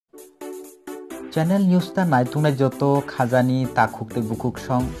Channel news ta naitungnai joto khajani takhukte bukuk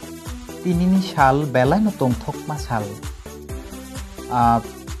song tinini sal belai no tongthok ma sal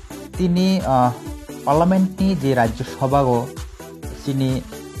tini parliament ni je rajya sabha go sini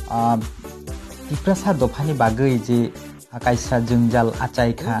tiprasa dofani bagai je kaisa jungjal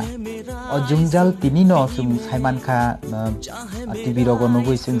achaikha o jungjal tini no sung saiman kha tv rogo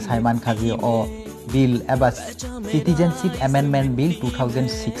nugui sung saiman kha je o bill eba citizenship amendment bill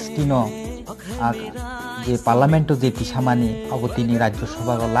 2016 no যে পার্লামেন্টও যে পিছামানি অবতীনি রাজ্য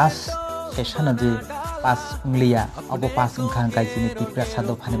সভা last সেশনে যে pass উংলিয়া of pass উংখা গাইছিনি Tripura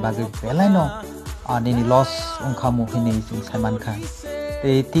সাদো funny বাগে বেলাইনো নিনি loss উংখামু হিনি Singh Saiman খা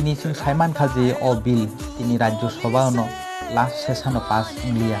তে তিনি সিং সাইমান খা যে অ বিল তিনি রাজ্য সভা ন লাস্ট সেশনে পাস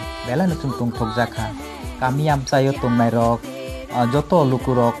উংলিয়া বেলাইনো চুং টংথক জাখা কামি আমচায়ো তংনাই রক যত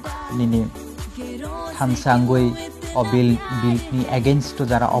লুকুরক নিনি থানসাঙ্গই অ বিলনি এগেইনস্ট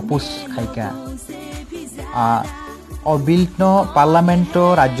যারা অপোজ খাইকা অ বিল ন পার্লামেন্ট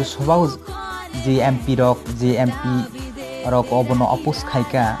রাজ্যসভা যে এমপি রক অবন অপোজ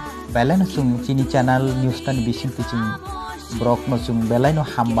খাইকা বেলাইনো চুং চিনি চ্যানেল নিউজ টানি বিসিংতি চুং ব্রক ন চুং বেলাইনো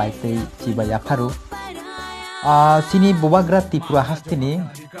হামবাই তৈ চিবাই আফারু চিনি ববাগ্রা ত্রিপুরা হাস্তিনি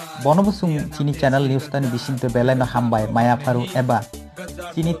বনবসুং চিনি চ্যানেল নিউজ টানি বিসিংতে বেলাইনো হামবাই মায়াফারু এবা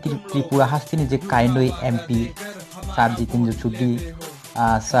চিনি ত্রিপুরা হাস্তিনি যে কাইন্ডই MP sir Jitendra Chowdhury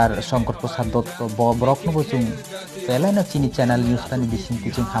sir Shankar প্রসাদ দত্ত ব্রকনবসুং বেলাইনো চিনি চ্যানেল নিউজ টানি বিসিংতি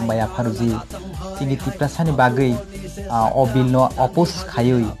চুং হামবাই আফারু যে চিনি ত্রিপ্রাসানি বাগৈ অ বিল ন অপোজ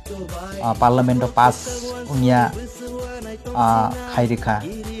খায়ই পার্লামেন্ট পাস উনিয়া খাইরেখা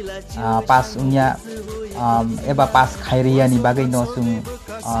পাস উনিয়া এবা পাস খাইরিয়ানি বাগৈ ন চুং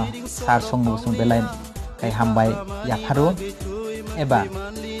স্যার সংবসুং বেলাই কাই হামবাই ইয়াফারু এবা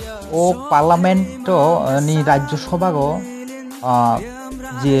ও পার্লামেন্ট নি রাজ্য সভা গো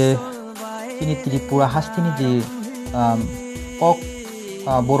যে তিনি ত্রিপুরা হাস্তিনি যে কক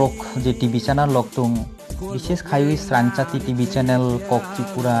বরক যে টিভি চ্যানেল লগতুং বিশেষ খায়ুই স্রাংচাতি টিভি চ্যানেল কক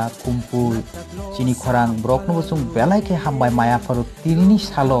ত্রিপুরা কুমপুর চিনি খরাং ব্রকনবসুং বেলাইকে হামবাই মায়াফারু তিলনি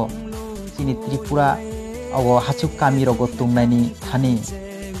সালো চিনি ত্রিপুরা অগ হাচুক কামি রগ তুংনাইনি থানি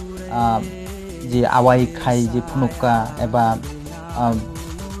যে আওয়াই খাই যে ফুনুকা এবা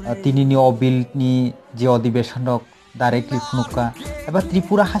তিনিনি অ বিলনি যে অধিবেশন রক ডাইরেক্টলি ফুনুকা এবা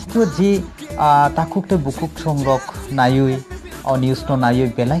ত্রিপুরা হাস্তিও যে তাকুকতে বুকুক সংরক নায়ুই অ নিউজ ন নায়ুই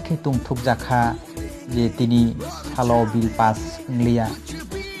বেলাইকে তুংথুক জাখা যে তিনি সালো বিল পাস উংলিয়া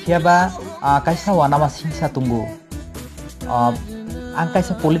হিয়াবা কাইসা ওয়ানামা সিংসা তুঙ্গু আং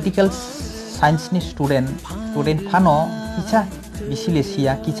কাইসা পলিটিক্যাল সায়েন্স नि स्टूडेंट फानो किसा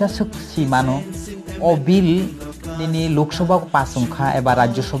बिसिलेसिया किसा सुखसी मानो ओ बिल निनी लोकसभा पास उंखा एबा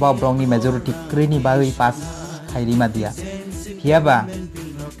राज्यसभा ब्रंगनि मेजरिटी क्रेनि बागै पास खाइरिमा दिया हियाबा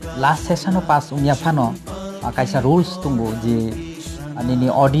लास्ट सेशन पास उनिया फानो काइसा रुल्स तुंगो जे निनी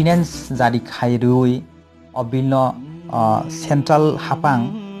ऑर्डिनेंस जारी खाइरुई ओ बिल न सेंट्रल हापां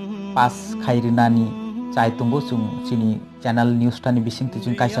पास खाइरिनानि चाइ तुंगो सुं चिनि চ্যানেল নিউজ টানি বিসিংতি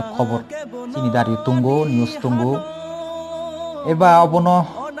চুং কাইসা খবর চিনি দাঁড়িয়ে তুঙ্গো নিউজ তুঙ্গো এবা অবন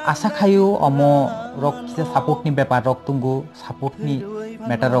আশা খায়ু অম রক কিসা সাপোর্টনি ব্যাপার রক তুঙ্গো সাপোর্টনি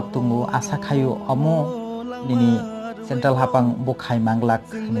ম্যাটার রক তুঙ্গো আশা খায়ু অম নিনি সেন্ট্রাল হাপাং বখাই মাংলাক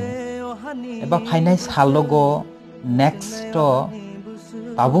এবা ফাইনাই সালগো নেক্সট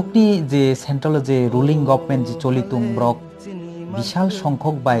তাবুকনি যে সেন্ট্রাল যে রুলিং গভর্নমেন্ট যে চলিতুং ব্রক বিশাল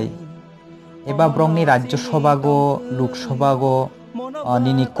সংখ্যক বাই এবা ব্রংনি রাজ্যসভা গো লোকসভা গো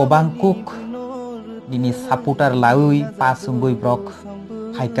নিনি কবাংকুক নিনি সাপোর্টার লাউই পাস উঙ্গই ব্রক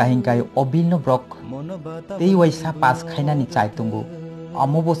খাইকা হিংকাই অবিল ব্রক তেই ওয়াইসা পাস খাইনানি চাইতুঙ্গু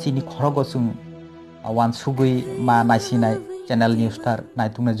অমবসিনি খরগসুং ওয়ান সুগুই মা নাইসিনাই চ্যানেল নিউজটার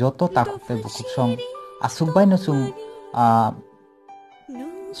নাইতুংনা যত তাকুতে বুকুক সং আসুকবাই নসুং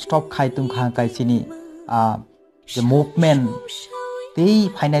স্টপ খাইতুং খাংকাই চিনি যে মুভমেন্ট তেই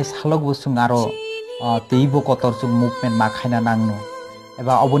ফাইনাই সালক বসুং আরো তেইব কতর চুং মুভমেন্ট মা খাইনা নাংনো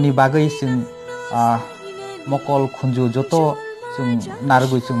এবা অবনি বাগৈ চুং মকল খুঞ্জু যত চুং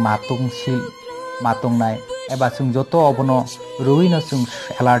নারগুই চুং মাতুং নাই এবা চুং যত অবন রুইন চুং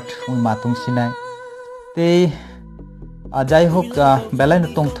অ্যালার্ট মাতুং সিনাই তেই যাই হোক বেলাইন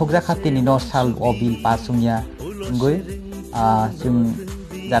টংথক জাখা তিনি ন সাল অ বিল পাসুংয়া গই চুং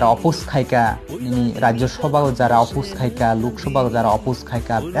যারা অপোজ খাইকা নিনি রাজ্যসভাও যারা অপোজ খাইকা লোকসভাও যারা অপোজ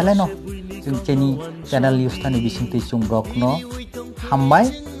খাইকা বেলাইনো जों चेनी चैनल न्यूज थानी बिसिंति चुं ब्रकनो हामबाय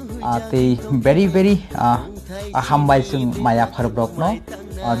ते very हामबाय जों माया फार ब्रकनो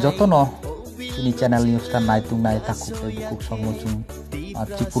जतनो चेनी चैनल न्यूज था नाइतुं नाय ताकुते बुकुक संगो चुं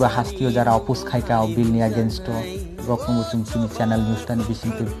त्रिपुरा हास्तियो जारा अपोज खाइका बिलनि अगेंस्ट ब्रकनो चुं चेनी चैनल न्यूज थानी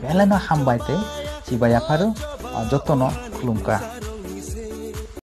बिसिंति बेलानो हामबाय ते চিবাই আফারো যতন খুলুমকা।